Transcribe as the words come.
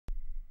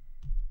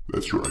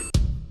That's right.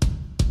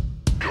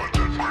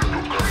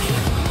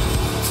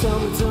 Tell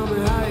me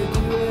how you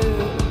do it.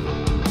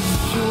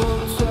 She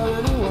won't tell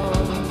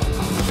anyone.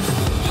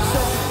 She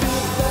said to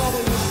feel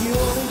better if you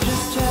only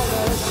just tell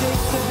her.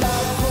 Takes the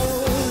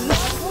blindfold.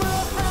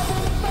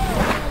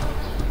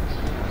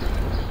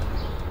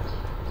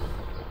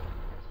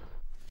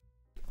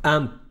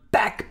 I'm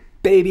back,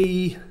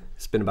 baby!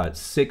 It's been about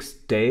 6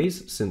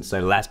 days since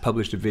I last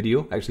published a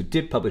video. I actually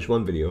did publish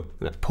one video,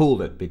 and I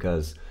pulled it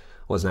because I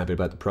wasn't happy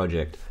about the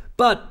project.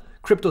 But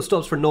crypto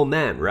stops for no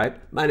man, right?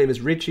 My name is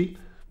Richie.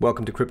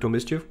 Welcome to Crypto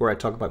Mischief, where I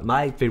talk about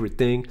my favorite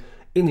thing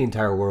in the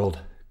entire world.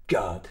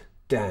 God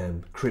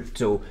damn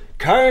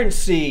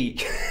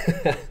cryptocurrency!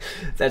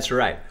 That's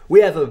right. We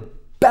have a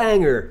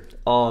banger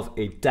of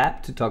a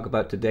Dapp to talk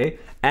about today,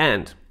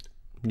 and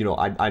you know,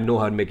 I know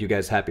how to make you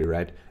guys happy,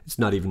 right? It's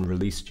not even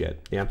released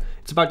yet, yeah?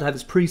 It's about to have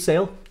its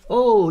pre-sale.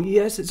 Oh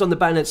yes, it's on the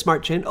Binance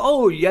Smart Chain.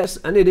 Oh yes,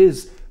 and it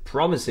is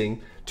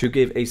promising to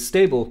give a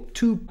stable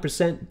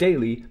 2%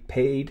 daily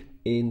paid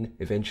in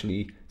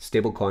eventually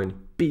stablecoin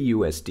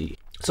BUSD.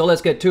 So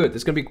let's get to it. This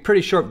is gonna be a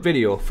pretty short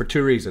video for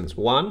two reasons.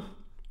 One,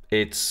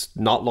 it's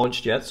not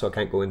launched yet, so I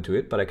can't go into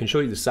it, but I can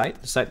show you the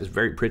site. The site is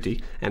very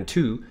pretty. And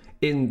two,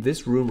 in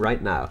this room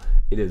right now,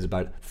 it is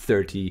about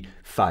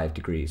 35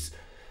 degrees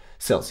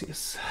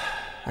Celsius.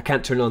 I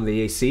can't turn on the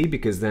AC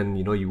because then,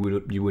 you know, you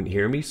wouldn't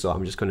hear me, so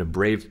I'm just gonna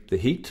brave the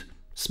heat.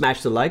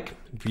 Smash the like.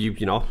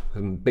 You know,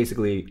 I'm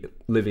basically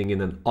living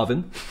in an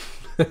oven.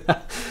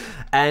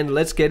 And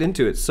let's get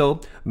into it.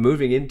 So,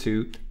 moving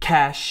into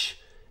Cash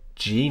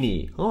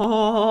Genie.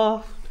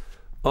 Oh,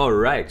 all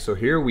right, so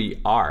here we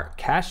are.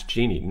 Cash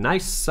Genie,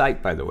 nice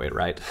site, by the way,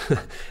 right?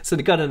 So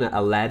they got an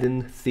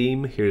Aladdin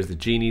theme. Here's the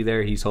genie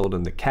there. He's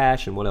holding the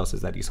cash, and what else is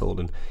that he's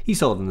holding?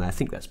 He's holding, I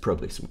think that's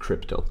probably some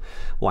crypto.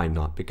 Why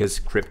not? Because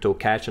crypto,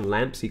 cash, and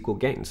lamps equal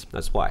gains.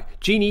 That's why.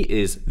 Genie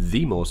is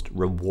the most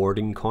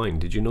rewarding coin.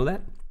 Did you know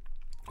that?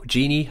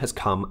 Genie has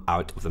come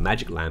out of the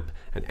magic lamp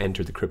and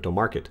entered the crypto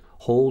market.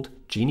 Hold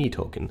Genie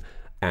token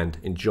and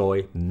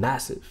enjoy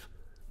massive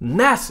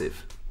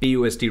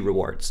BUSD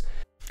rewards.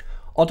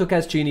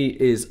 Cash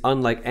Genie is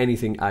unlike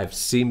anything I've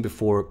seen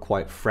before,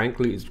 quite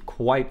frankly. It's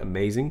quite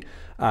amazing.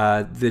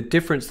 The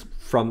difference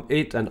from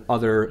it and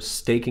other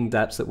staking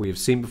dApps that we have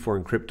seen before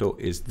in crypto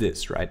is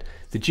this, right?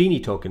 The Genie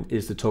token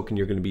is the token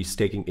you're going to be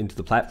staking into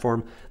the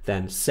platform,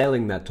 then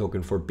selling that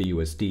token for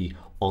BUSD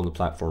on the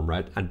platform,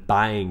 right? And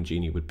buying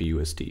Genie with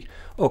BUSD.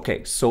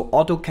 Okay, so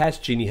Cash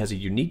Genie has a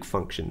unique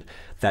function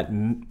that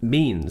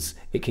means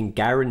it can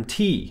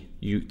guarantee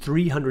you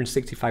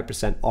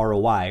 365%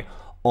 ROI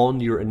on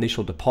your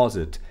initial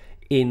deposit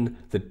in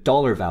the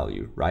dollar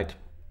value, right?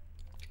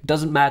 It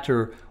doesn't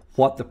matter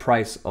what the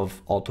price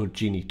of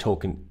Genie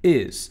token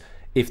is.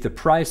 If the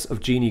price of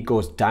Genie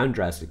goes down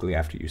drastically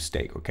after you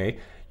stake, okay,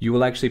 you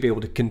will actually be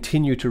able to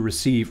continue to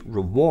receive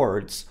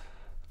rewards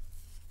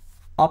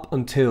up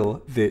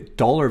until the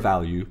dollar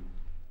value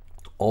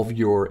of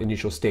your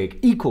initial stake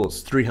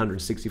equals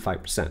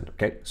 365%,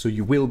 okay? So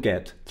you will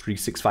get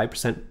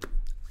 365%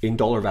 in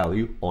dollar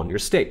value on your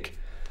stake.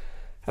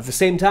 At the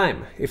same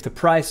time, if the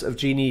price of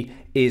Genie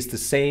is the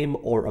same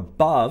or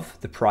above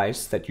the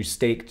price that you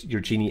staked your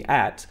Genie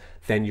at,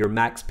 then your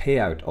max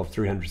payout of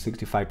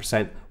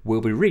 365% will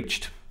be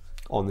reached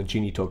on the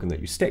Genie token that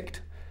you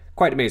staked.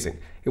 Quite amazing.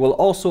 It will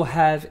also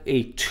have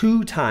a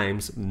 2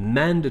 times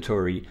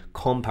mandatory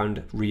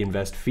compound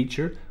reinvest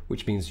feature,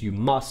 which means you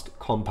must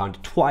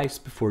compound twice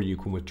before you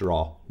can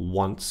withdraw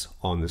once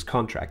on this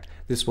contract.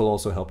 This will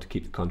also help to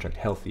keep the contract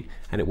healthy,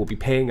 and it will be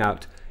paying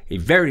out a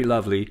very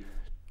lovely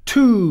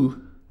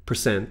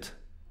 2%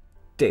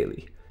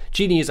 daily.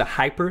 Genie is a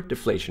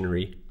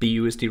hyper-deflationary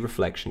BUSD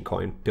reflection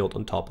coin built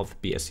on top of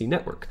the BSC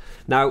network.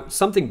 Now,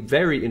 something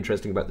very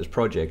interesting about this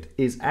project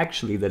is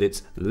actually that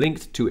it's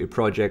linked to a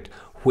project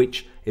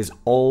which is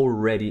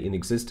already in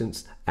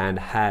existence and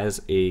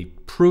has a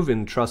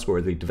proven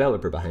trustworthy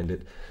developer behind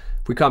it.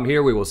 If we come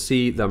here, we will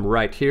see them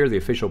right here. The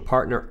official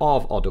partner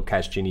of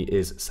Cash Genie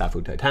is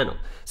Safu Titano.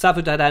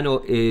 Safu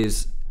Titano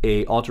is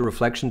a auto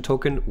reflection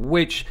token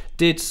which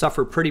did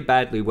suffer pretty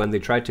badly when they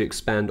tried to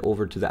expand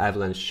over to the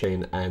Avalanche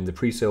chain, and the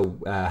pre-sale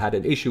had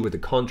an issue with the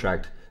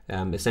contract.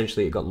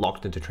 Essentially, it got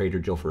locked into Trader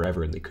Joe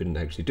forever and they couldn't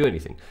actually do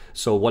anything.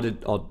 So what did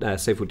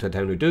Safu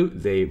Titano do?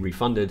 They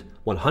refunded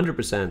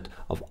 100%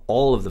 of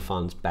all of the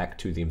funds back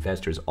to the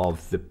investors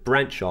of the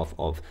branch off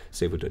of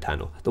Safu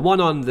Titano. The one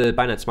on the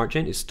Binance Smart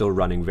Chain is still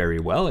running very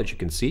well, as you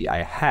can see.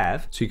 I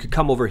have. So you could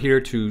come over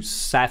here to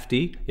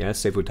Safety,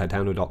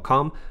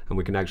 safutitano.com, and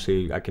we can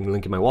actually, I can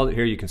link in my wallet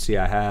here. You can see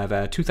I have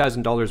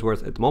 $2,000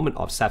 worth at the moment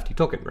of Safety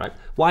token, right?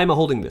 Why am I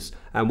holding this?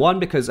 And one,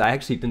 because I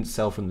actually didn't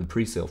sell from the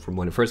pre-sale from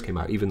when it first came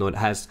out, even though it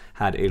has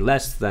had a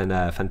less than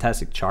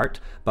fantastic chart.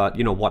 But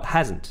you know what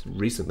hasn't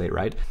recently,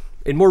 right?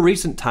 In more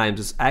recent times,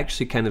 it's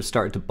actually kind of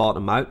started to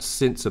bottom out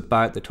since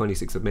about the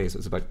 26th of May. So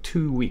it's about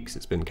 2 weeks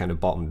it's been kind of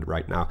bottomed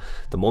right now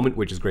at the moment,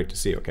 which is great to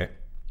see, okay?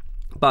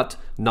 But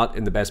not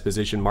in the best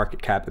position.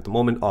 Market cap at the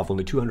moment of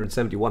only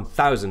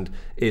 271,000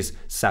 is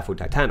Safu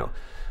Titano.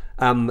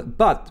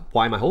 But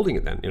why am I holding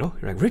it then? You know,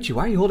 you're like, Richie,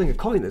 why are you holding a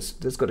coin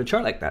that's got a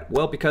chart like that?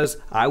 Well, because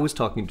I was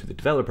talking to the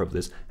developer of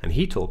this, and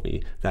he told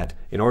me that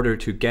in order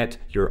to get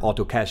your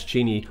auto Cash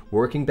Genie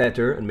working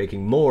better and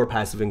making more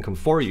passive income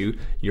for you,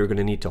 you're going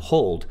to need to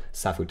hold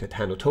Safu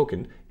Titano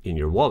token in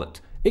your wallet.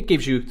 It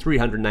gives you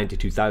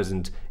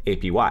 392,000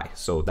 APY,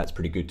 so that's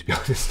pretty good, to be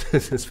honest.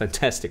 It's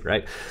fantastic,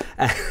 right?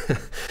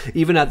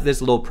 Even at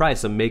this low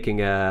price, I'm making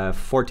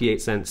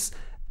 48 cents.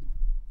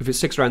 If it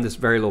sticks around this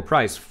very low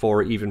price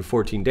for even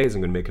 14 days,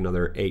 I'm going to make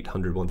another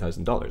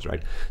 $1,000,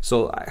 right?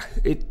 So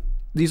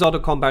these auto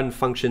compound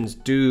functions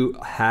do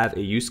have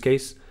a use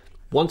case.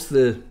 Once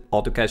the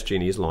auto Cash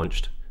Genie is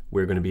launched,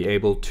 we're going to be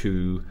able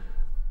to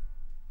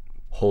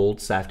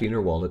hold Safety in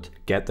our wallet,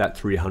 get that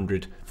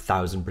 300,000%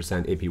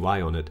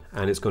 APY on it,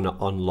 and it's going to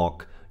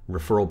unlock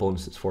referral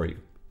bonuses for you.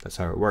 That's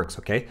how it works,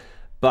 okay?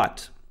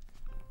 But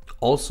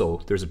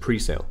also there's a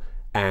pre-sale.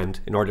 And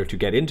in order to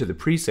get into the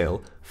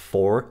pre-sale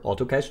for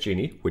Auto Cash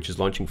Genie, which is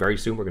launching very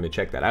soon, we're going to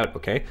check that out,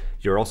 okay?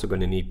 You're also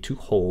going to need to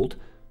hold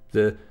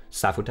the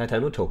Safu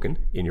Titano token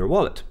in your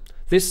wallet.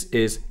 This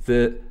is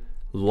the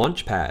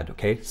launchpad,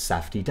 okay?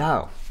 Safety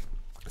DAO.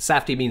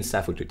 Safety means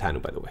Safu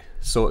Titano, by the way.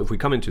 So if we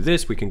come into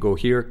this, we can go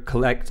here,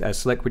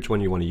 select which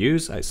one you want to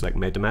use. I select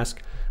MetaMask,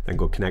 then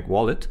go Connect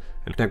Wallet.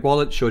 And Connect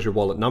Wallet shows your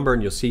wallet number,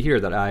 and you'll see here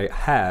that I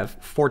have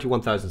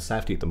 41,000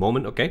 Safety at the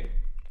moment, okay?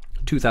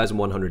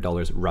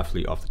 $2,100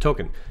 roughly off the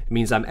token. It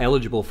means I'm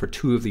eligible for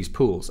 2 of these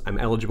pools. I'm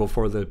eligible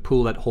for the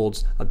pool that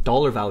holds a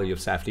dollar value of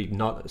Safety,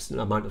 not an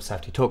amount of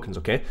Safety tokens,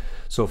 okay?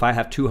 So if I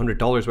have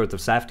 $200 worth of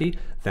Safety,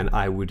 then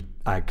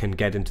I can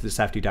get into the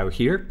Safety DAO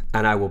here,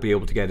 and I will be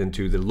able to get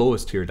into the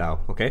lowest tier DAO,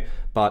 okay?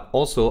 But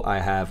also I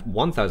have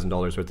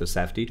 $1,000 worth of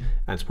Safety,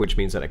 and which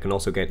means that I can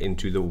also get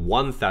into the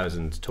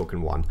 1,000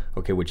 token one,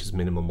 okay, which is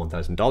minimum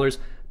 $1,000,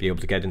 be able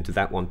to get into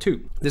that one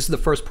too. This is the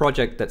first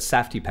project that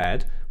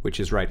SafetyPad, which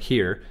is right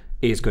here,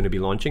 is going to be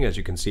launching. As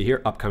you can see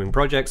here, upcoming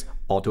projects,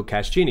 Auto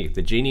Cash Genie.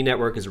 The Genie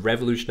network is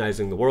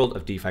revolutionizing the world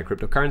of DeFi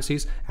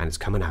cryptocurrencies, and it's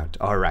coming out.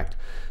 All right.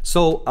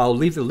 So I'll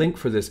leave the link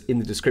for this in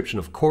the description,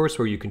 of course,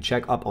 where you can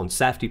check up on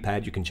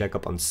SafetyPad, you can check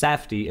up on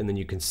Safety, and then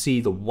you can see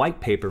the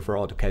white paper for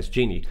Auto Cash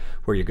Genie,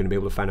 where you're going to be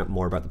able to find out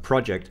more about the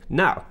project.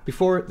 Now,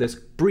 before this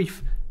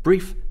brief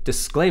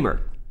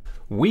disclaimer,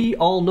 we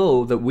all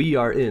know that we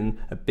are in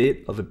a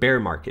bit of a bear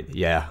market.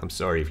 Yeah, I'm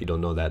sorry if you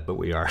don't know that, but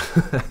we are.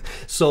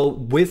 So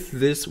with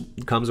this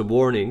comes a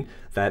warning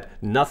that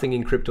nothing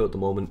in crypto at the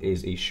moment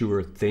is a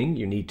sure thing.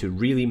 You need to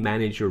really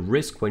manage your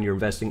risk when you're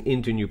investing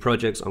into new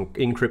projects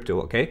in crypto,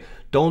 okay?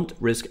 Don't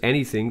risk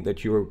anything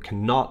that you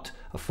cannot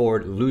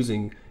afford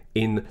losing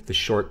in the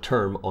short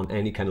term on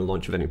any kind of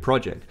launch of any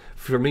project.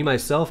 For me,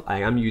 myself, I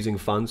am using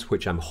funds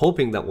which I'm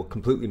hoping that will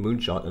completely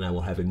moonshot, and I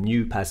will have a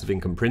new passive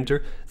income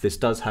printer. This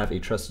does have a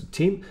trusted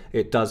team.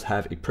 It does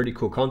have a pretty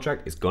cool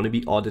contract. It's going to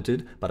be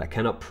audited, but I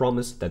cannot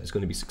promise that it's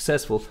going to be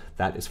successful.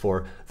 That is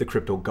for the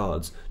crypto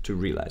gods to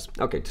realize.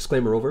 Okay,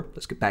 disclaimer over.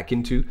 Let's get back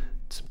into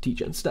some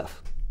degen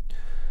stuff.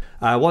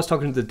 I was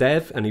talking to the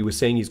dev, and he was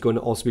saying he's going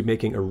to also be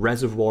making a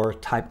reservoir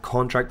type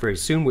contract very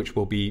soon, which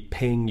will be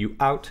paying you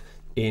out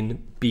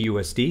in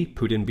BUSD,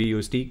 put in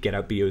BUSD, get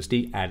out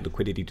BUSD, add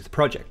liquidity to the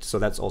project. So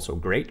that's also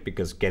great,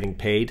 because getting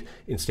paid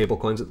in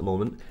stablecoins at the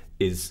moment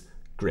is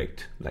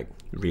great, like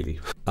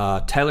really.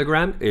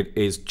 Telegram, it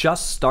is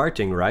just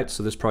starting, right?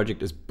 So this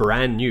project is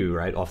brand new,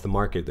 right, off the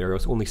market. There are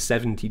only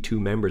 72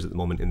 members at the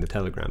moment in the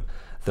Telegram.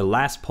 The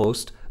last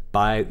post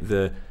by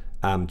the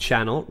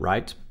channel,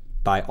 right,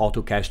 by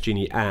Auto Cash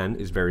Genie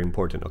is very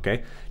important,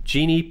 okay?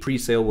 Genie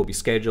pre-sale will be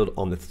scheduled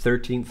on the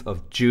 13th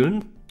of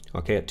June.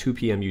 Okay, at 2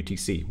 p.m.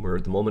 UTC. We're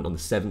at the moment on the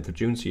 7th of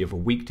June, so you have a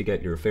week to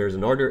get your affairs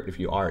in order if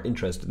you are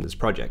interested in this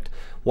project.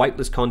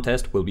 Whitelist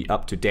contest will be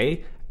up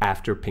today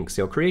after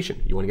Pinksale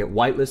creation. You want to get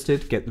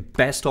whitelisted, get the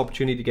best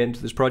opportunity to get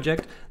into this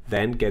project,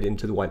 then get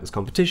into the whitelist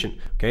competition.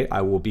 Okay,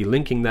 I will be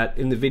linking that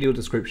in the video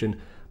description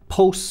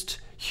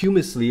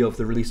posthumously of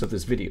the release of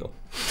this video.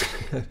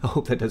 I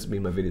hope that doesn't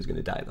mean my video is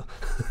going to die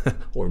though,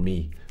 or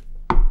me.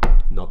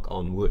 Knock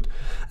on wood.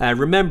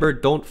 Remember,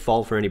 don't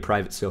fall for any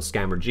private sale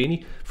scam or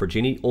Genie. For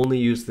Genie, only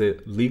use the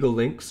legal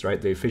links,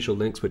 right? The official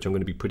links, which I'm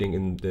going to be putting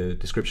in the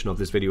description of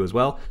this video as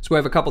well. So we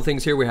have a couple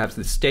things here. We have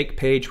the stake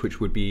page,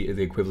 which would be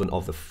the equivalent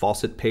of the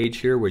faucet page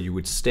here, where you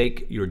would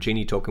stake your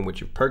Genie token,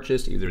 which you've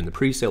purchased either in the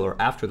pre-sale or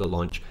after the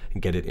launch,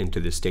 and get it into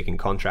the staking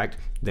contract.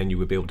 Then you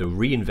would be able to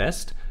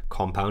reinvest,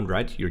 compound,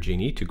 right, your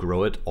Genie to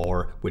grow it,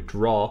 or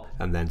withdraw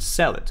and then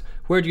sell it.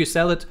 Where do you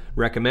sell it?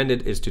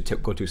 Recommended is to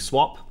go to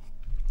swap,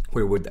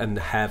 where we would then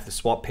have the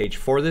swap page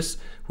for this,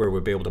 where we'll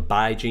be able to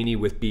buy Genie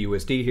with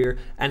BUSD here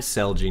and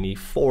sell Genie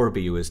for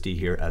BUSD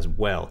here as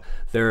well.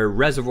 Their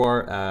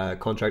reservoir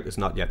contract is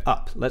not yet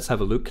up. Let's have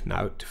a look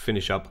now to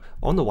finish up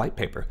on the white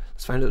paper.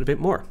 Let's find out a bit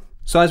more.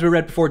 So as we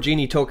read before,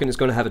 Genie token is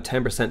going to have a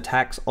 10%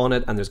 tax on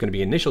it, and there's going to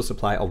be initial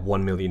supply of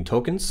 1 million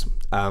tokens.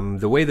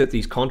 The way that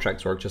these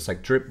contracts work, just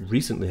like Drip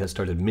recently has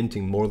started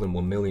minting more than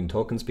 1 million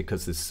tokens,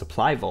 because the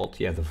supply vault,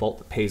 the vault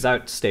that pays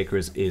out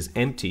stakers, is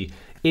empty.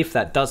 If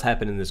that does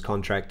happen in this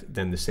contract,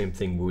 then the same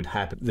thing would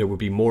happen. There would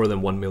be more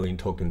than 1 million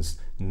tokens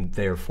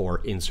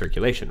therefore in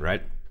circulation,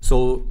 right?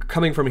 So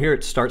coming from here,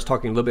 it starts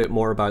talking a little bit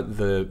more about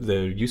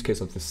the use case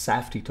of the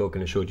Safety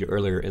token I showed you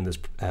earlier in this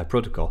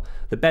protocol.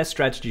 The best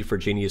strategy for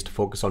Genie is to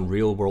focus on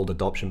real world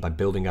adoption by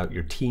building out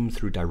your team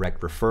through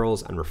direct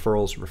referrals, and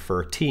referrals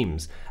refer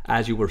teams,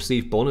 as you will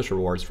receive bonus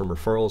rewards from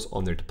referrals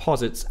on their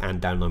deposits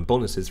and download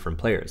bonuses from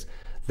players.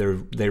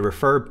 They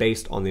refer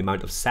based on the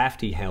amount of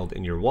Safety held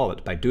in your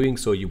wallet. By doing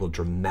so, you will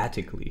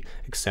dramatically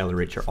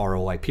accelerate your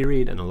ROI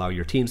period and allow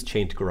your team's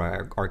chain to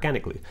grow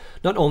organically.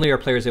 Not only are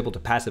players able to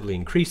passively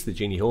increase the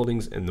Genie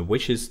holdings and the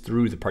wishes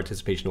through the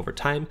participation over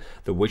time,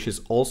 the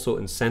wishes also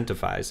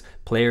incentivize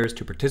players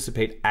to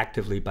participate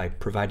actively by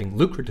providing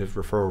lucrative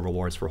referral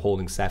rewards for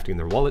holding Safety in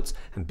their wallets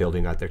and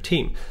building out their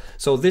team.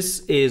 So this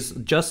is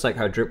just like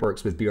how Drip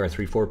works with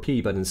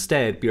BR34P, but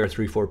instead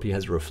BR34P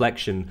has a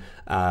reflection,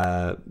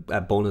 a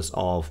bonus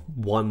of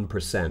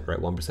 1%, right?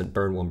 1%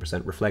 burn,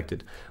 1%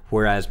 reflected.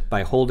 Whereas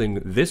by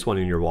holding this one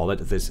in your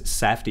wallet, this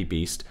Safety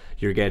beast,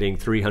 you're getting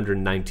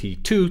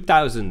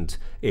 392,000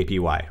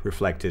 APY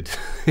reflected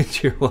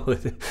into your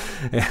wallet.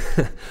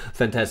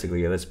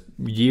 Fantastically, that's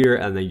year,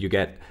 and then you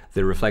get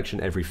the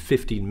reflection every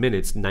 15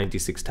 minutes,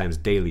 96 times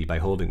daily by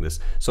holding this.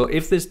 So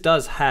if this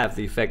does have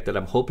the effect that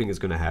I'm hoping is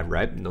going to have,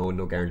 right? No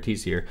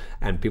guarantees here,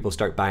 and people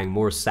start buying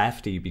more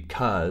Safety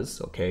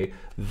because, okay,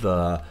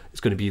 it's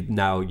going to be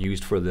now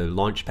used for the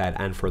launchpad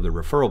and for the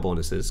referral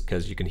bonuses,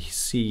 because you can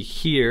see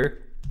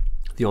here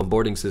the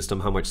onboarding system,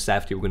 how much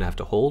Safety we're going to have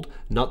to hold,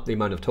 not the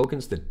amount of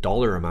tokens, the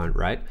dollar amount,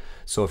 right?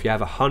 So if you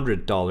have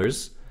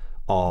 $100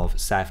 of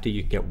Safety,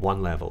 you can get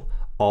 1 level.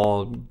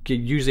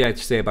 Usually I'd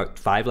say about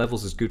 5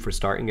 levels is good for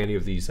starting any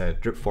of these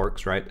drip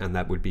forks, right? And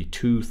that would be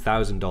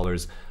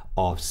 $2,000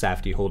 of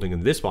Safety holding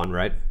in this one,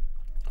 right?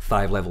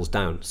 5 levels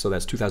down. So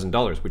that's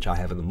 $2,000, which I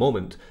have in the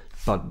moment,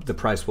 but the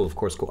price will of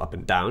course go up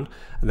and down.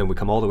 And then we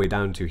come all the way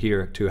down to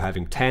here to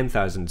having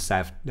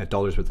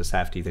 $10,000 worth of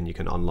Safety, then you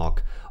can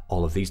unlock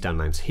all of these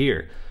downlines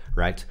here,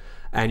 right?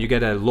 And you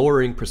get a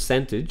lowering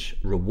percentage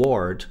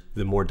reward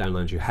the more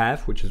downlines you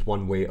have, which is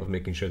one way of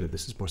making sure that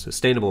this is more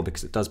sustainable,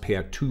 because it does pay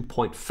out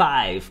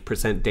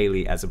 2.5%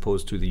 daily as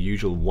opposed to the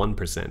usual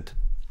 1%.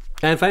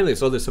 And finally,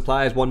 so the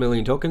supply is 1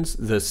 million tokens.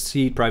 The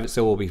seed private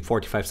sale will be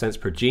 45 cents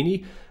per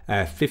Genie,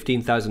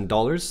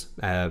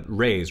 $15,000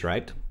 raise,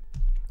 right?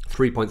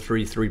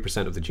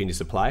 3.33% of the Genie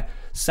supply.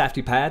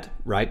 Safety pad,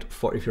 right?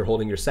 For if you're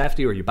holding your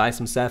Safety or you buy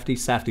some Safety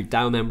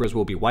DAO members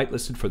will be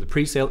whitelisted for the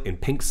pre-sale in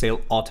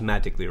Pinksale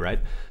automatically, right?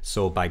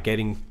 So by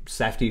getting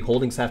Safety,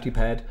 holding Safety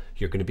pad,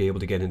 you're going to be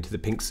able to get into the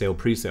Pinksale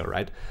pre-sale,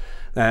 right?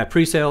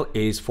 Pre-sale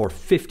is for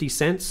 50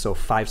 cents, so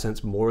 5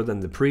 cents more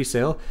than the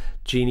pre-sale.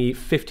 Genie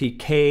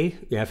 50K,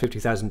 yeah,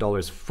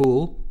 $50,000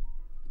 full,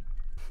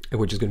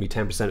 which is going to be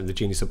 10% of the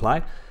Genie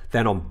supply.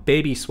 Then on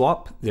Baby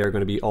Swap, they're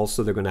going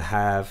to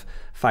have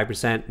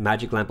 5%.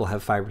 Magic Lamp will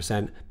have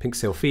 5%.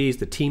 Pinksale fees,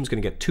 the team's going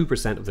to get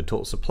 2% of the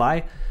total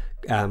supply.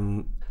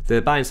 The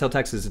buy and sell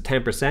tax is at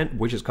 10%,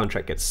 Witch's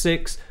Contract gets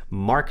 6%,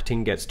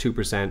 marketing gets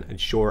 2%, and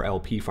Shore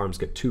LP farms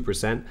get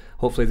 2%.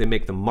 Hopefully they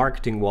make the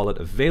marketing wallet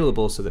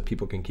available so that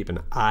people can keep an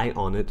eye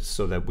on it,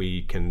 so that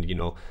we can, you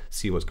know,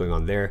 see what's going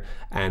on there.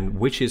 And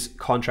Witch's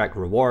Contract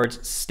rewards,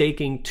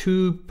 staking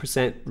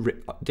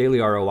 2% daily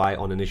ROI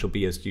on initial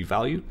BUSD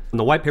value. On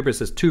the white paper it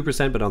says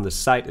 2%, but on the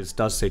site it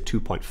does say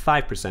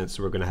 2.5%,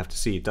 so we're going to have to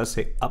see. It does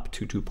say up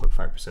to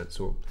 2.5%,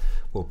 so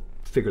we'll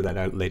figure that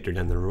out later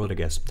down the road, I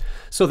guess.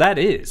 So that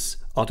is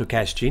Auto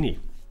Cash Genie,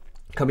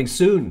 coming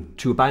soon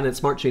to a Binance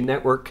Smart Chain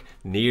network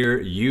near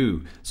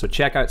you. So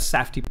check out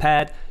Safety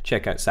Pad,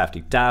 check out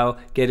Safety DAO,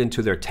 get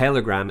into their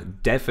Telegram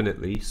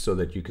definitely, so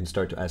that you can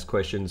start to ask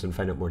questions and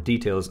find out more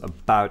details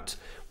about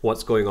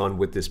what's going on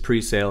with this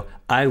pre-sale.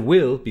 I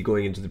will be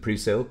going into the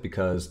pre-sale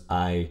because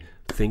I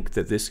think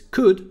that this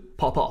could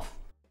pop off.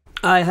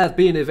 I have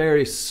been a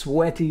very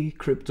sweaty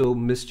crypto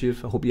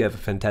mischief. I hope you have a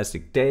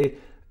fantastic day,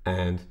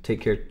 and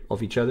take care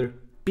of each other,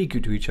 be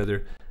good to each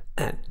other,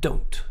 and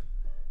don't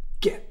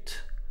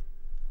get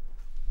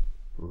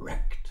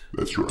wrecked.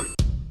 That's right.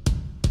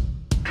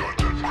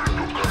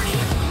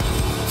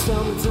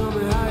 Tell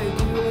me how you